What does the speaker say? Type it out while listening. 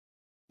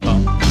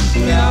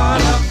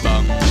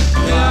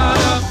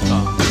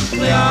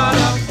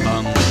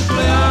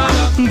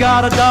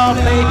got a doll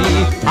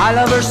baby, I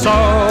love her so.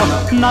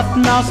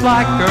 Nothing else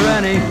like her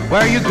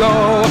anywhere you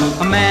go.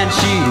 A man,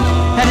 she's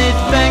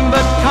anything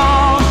but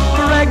calm.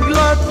 A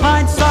regular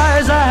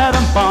pint-sized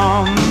atom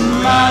bomb.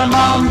 Atom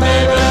bomb,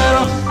 baby,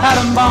 little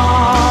atom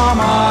bomb.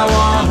 I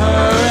want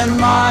her in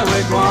my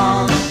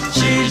wigwam.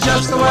 She's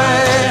just the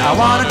way I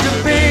want it to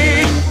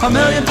be. A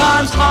million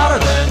times hotter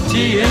than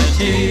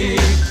TNT.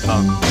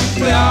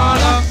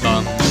 Gliada,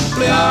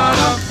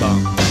 gliada,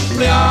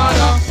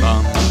 gliada,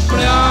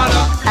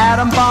 gliada.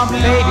 Atom bomb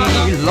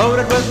baby,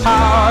 loaded with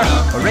power,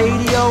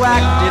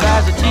 radioactive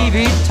as a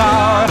TV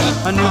tower.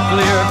 A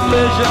nuclear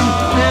fission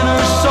in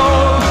her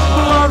soul,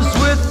 loves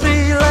with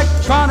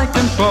electronic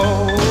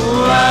control.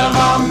 Atom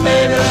bomb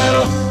baby,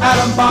 little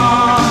atom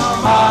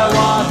bomb. I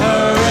want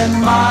her in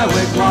my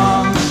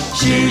wigwam.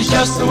 She's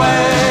just the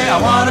way I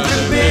want it to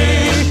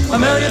be. A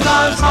million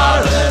times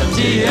hotter than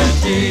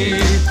TNT.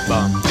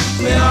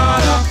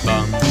 Gliada,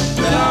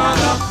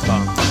 gliada,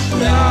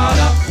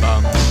 gliada,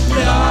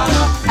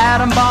 gliada.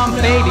 Atom bomb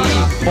baby,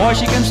 boy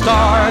she can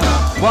start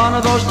one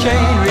of those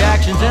chain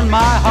reactions in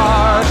my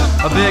heart.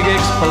 A big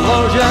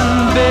explosion,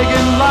 big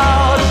and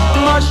loud,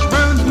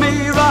 mushrooms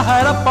me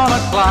right up on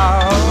a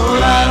cloud.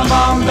 Atom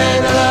bomb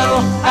baby,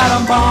 little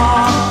atom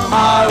bomb.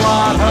 I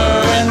want her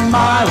in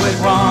my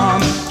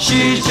wigwam.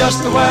 She's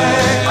just the way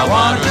I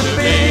want her to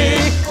be.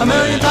 A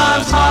million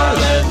times hotter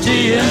than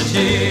TNT.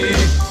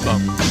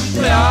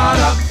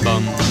 Gliada,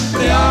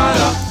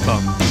 gliada,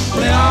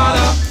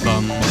 gliada,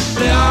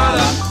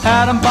 gliada.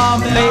 Atom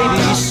bomb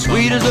baby,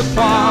 sweet as a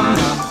plum,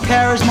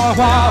 carries more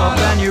wallop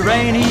than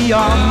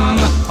uranium.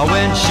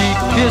 When she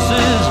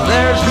kisses,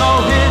 there's no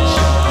hitch.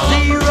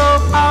 Zero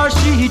power,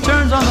 she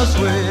turns on the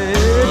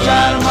switch.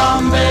 Atom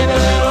bomb baby,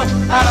 little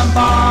atom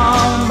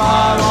bomb.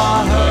 I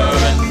want her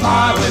in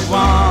my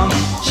wigwam.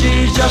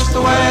 She's just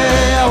the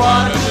way I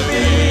want her to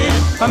be.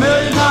 A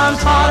million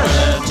times hotter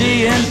than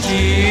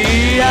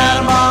TNT.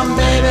 Atom bomb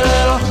baby,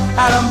 little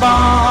atom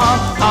bomb.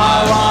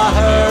 I want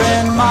her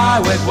in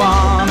my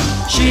wigwam.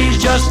 She's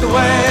just the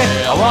way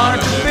I want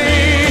her to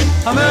be.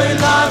 A million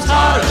times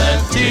hotter than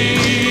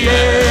TNT.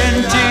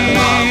 Atom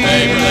bomb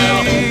baby,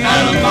 little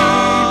atom bomb.